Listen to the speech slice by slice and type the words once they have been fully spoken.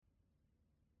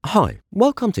Hi,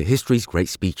 welcome to History's Great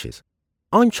Speeches.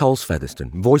 I'm Charles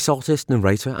Featherston, voice artist,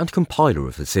 narrator and compiler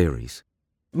of the series.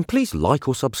 Please like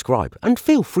or subscribe and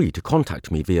feel free to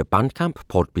contact me via Bandcamp,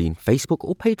 Podbean, Facebook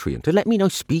or Patreon to let me know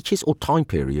speeches or time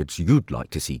periods you'd like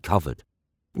to see covered.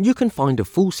 You can find a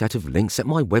full set of links at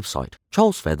my website,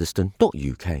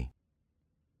 charlesfeatherston.uk.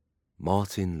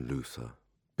 Martin Luther,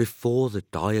 Before the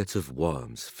Diet of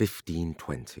Worms,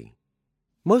 1520.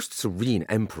 Most Serene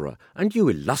Emperor, and you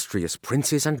illustrious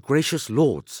princes and gracious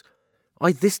lords,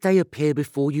 I this day appear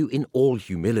before you in all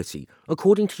humility,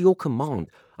 according to your command,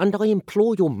 and I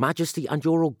implore your majesty and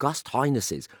your august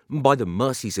highnesses, by the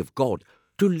mercies of God,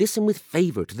 to listen with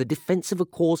favour to the defence of a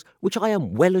cause which I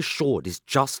am well assured is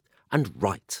just and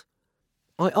right.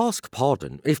 I ask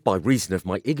pardon if by reason of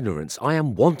my ignorance I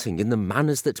am wanting in the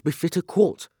manners that befit a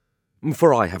court,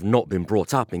 for I have not been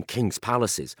brought up in kings'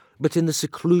 palaces, but in the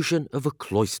seclusion of a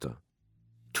cloister.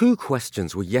 2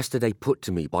 questions were yesterday put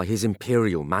to me by his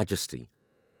imperial majesty.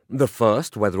 The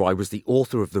first, whether I was the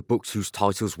author of the books whose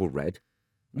titles were read.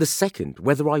 The second,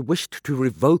 whether I wished to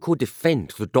revoke or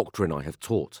defend the doctrine I have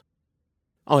taught.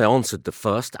 I answered the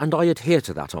first, and I adhere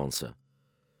to that answer.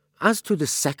 As to the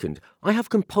second, I have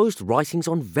composed writings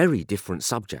on very different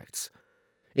subjects.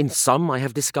 In some I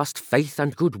have discussed faith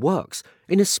and good works,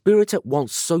 in a spirit at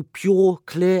once so pure,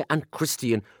 clear, and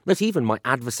Christian that even my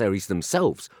adversaries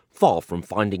themselves, far from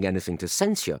finding anything to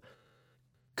censure,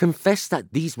 confess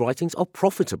that these writings are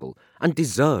profitable and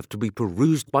deserve to be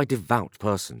perused by devout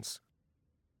persons.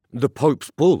 The Pope's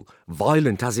bull,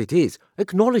 violent as it is,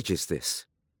 acknowledges this.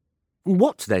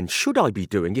 What then should I be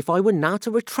doing if I were now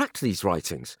to retract these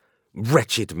writings?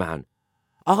 Wretched man!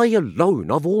 I alone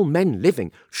of all men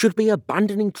living should be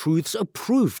abandoning truths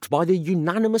approved by the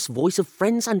unanimous voice of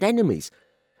friends and enemies,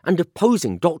 and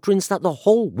opposing doctrines that the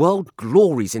whole world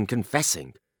glories in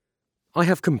confessing. I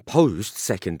have composed,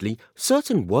 secondly,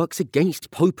 certain works against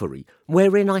popery,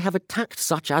 wherein I have attacked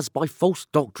such as by false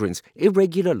doctrines,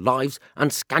 irregular lives,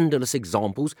 and scandalous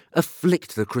examples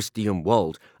afflict the Christian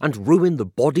world, and ruin the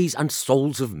bodies and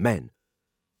souls of men.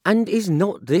 And is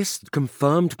not this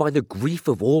confirmed by the grief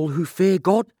of all who fear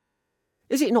God?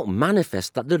 Is it not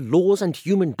manifest that the laws and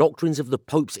human doctrines of the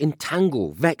popes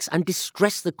entangle, vex, and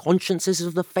distress the consciences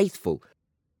of the faithful,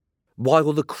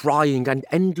 while the crying and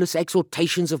endless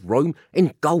exhortations of Rome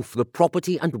engulf the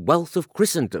property and wealth of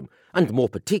Christendom, and more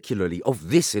particularly of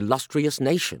this illustrious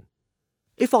nation?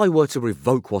 If I were to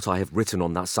revoke what I have written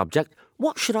on that subject,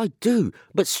 what should I do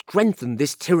but strengthen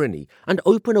this tyranny and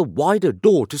open a wider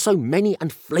door to so many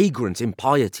and flagrant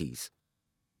impieties?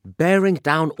 Bearing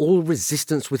down all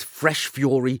resistance with fresh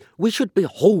fury, we should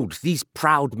behold these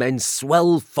proud men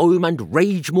swell, foam, and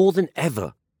rage more than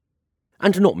ever.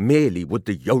 And not merely would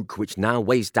the yoke which now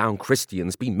weighs down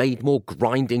Christians be made more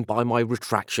grinding by my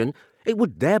retraction, it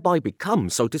would thereby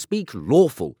become, so to speak,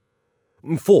 lawful.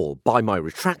 For, by my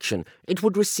retraction, it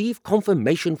would receive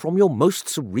confirmation from your most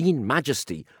serene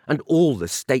majesty and all the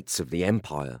states of the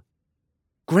empire.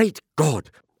 Great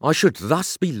God! I should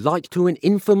thus be like to an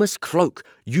infamous cloak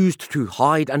used to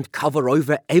hide and cover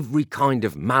over every kind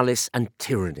of malice and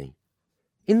tyranny.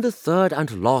 In the third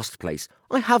and last place,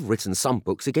 I have written some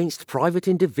books against private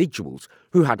individuals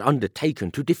who had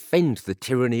undertaken to defend the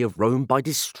tyranny of Rome by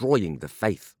destroying the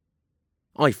faith.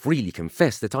 I freely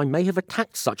confess that I may have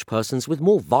attacked such persons with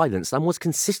more violence than was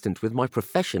consistent with my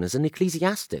profession as an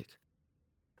ecclesiastic.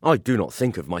 I do not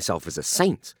think of myself as a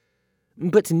saint,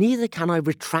 but neither can I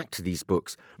retract these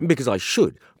books, because I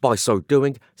should, by so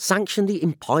doing, sanction the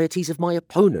impieties of my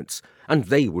opponents, and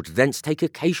they would thence take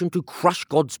occasion to crush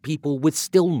God's people with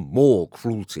still more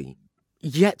cruelty.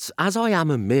 Yet, as I am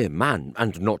a mere man,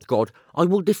 and not God, I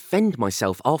will defend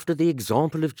myself after the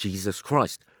example of Jesus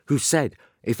Christ, who said,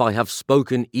 "If I have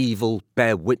spoken evil,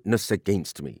 bear witness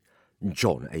against me."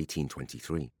 John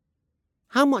 18:23.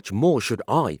 How much more should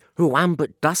I, who am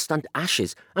but dust and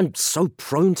ashes, and so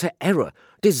prone to error,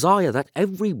 desire that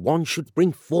every one should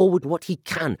bring forward what he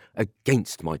can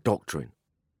against my doctrine?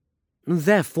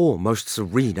 Therefore, most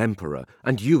serene Emperor,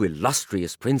 and you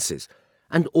illustrious princes,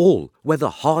 and all, whether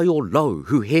high or low,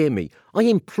 who hear me, I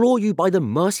implore you by the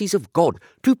mercies of God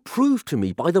to prove to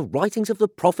me by the writings of the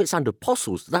prophets and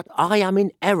apostles that I am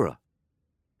in error.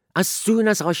 As soon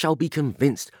as I shall be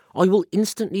convinced, I will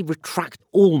instantly retract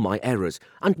all my errors,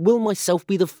 and will myself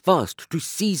be the first to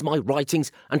seize my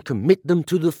writings and commit them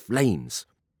to the flames.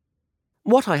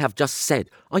 What I have just said,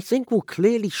 I think, will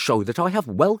clearly show that I have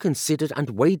well considered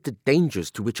and weighed the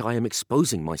dangers to which I am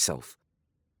exposing myself.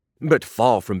 But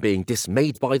far from being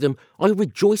dismayed by them, I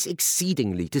rejoice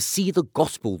exceedingly to see the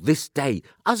gospel this day,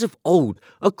 as of old,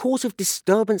 a cause of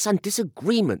disturbance and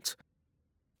disagreement.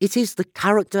 It is the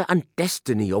character and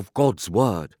destiny of God's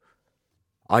word.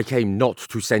 I came not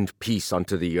to send peace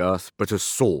unto the earth, but a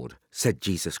sword, said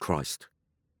Jesus Christ.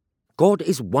 God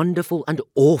is wonderful and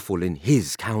awful in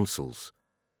his counsels.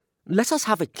 Let us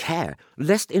have a care,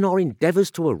 lest in our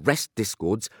endeavours to arrest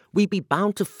discords, we be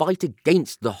bound to fight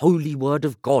against the holy word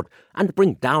of God, and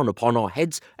bring down upon our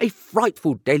heads a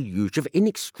frightful deluge of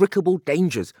inextricable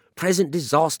dangers, present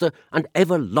disaster, and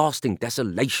everlasting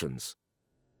desolations.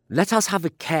 Let us have a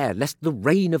care lest the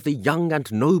reign of the young and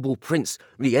noble prince,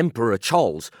 the Emperor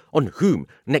Charles, on whom,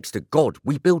 next to God,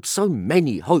 we build so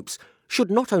many hopes, should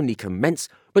not only commence,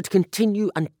 but continue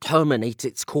and terminate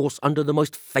its course under the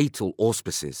most fatal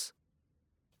auspices.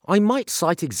 I might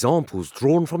cite examples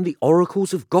drawn from the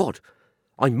oracles of God.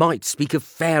 I might speak of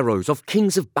pharaohs, of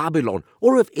kings of Babylon,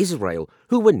 or of Israel,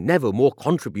 who were never more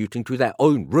contributing to their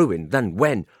own ruin than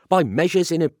when, by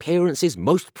measures in appearances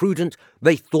most prudent,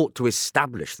 they thought to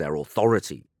establish their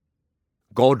authority.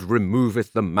 God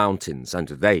removeth the mountains, and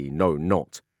they know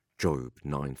not. Job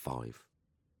 9:5.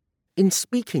 In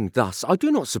speaking thus, I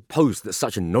do not suppose that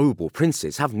such noble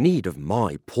princes have need of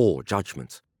my poor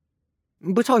judgment.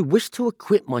 But I wish to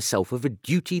acquit myself of a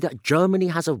duty that Germany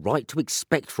has a right to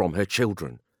expect from her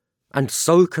children, and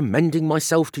so commending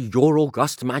myself to your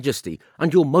august majesty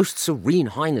and your most serene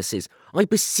highnesses, I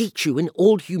beseech you in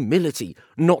all humility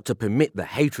not to permit the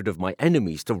hatred of my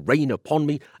enemies to rain upon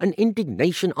me an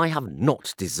indignation I have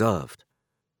not deserved.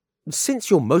 Since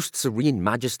your most serene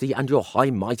majesty and your high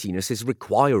mightinesses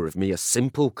require of me a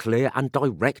simple, clear, and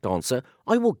direct answer,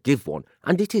 I will give one,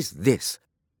 and it is this.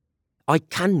 I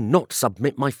cannot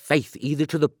submit my faith either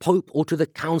to the Pope or to the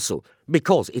Council,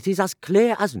 because it is as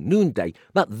clear as noonday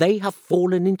that they have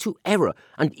fallen into error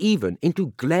and even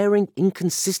into glaring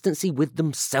inconsistency with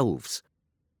themselves.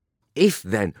 If,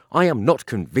 then, I am not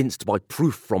convinced by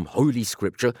proof from Holy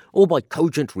Scripture or by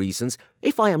cogent reasons,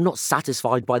 if I am not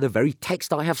satisfied by the very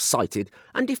text I have cited,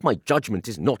 and if my judgment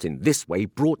is not in this way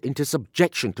brought into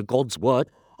subjection to God's word,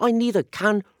 I neither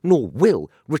can nor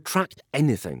will retract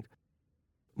anything.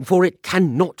 For it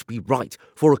cannot be right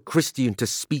for a Christian to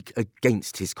speak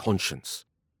against his conscience.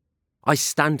 I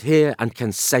stand here and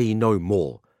can say no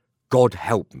more. God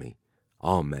help me.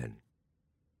 Amen.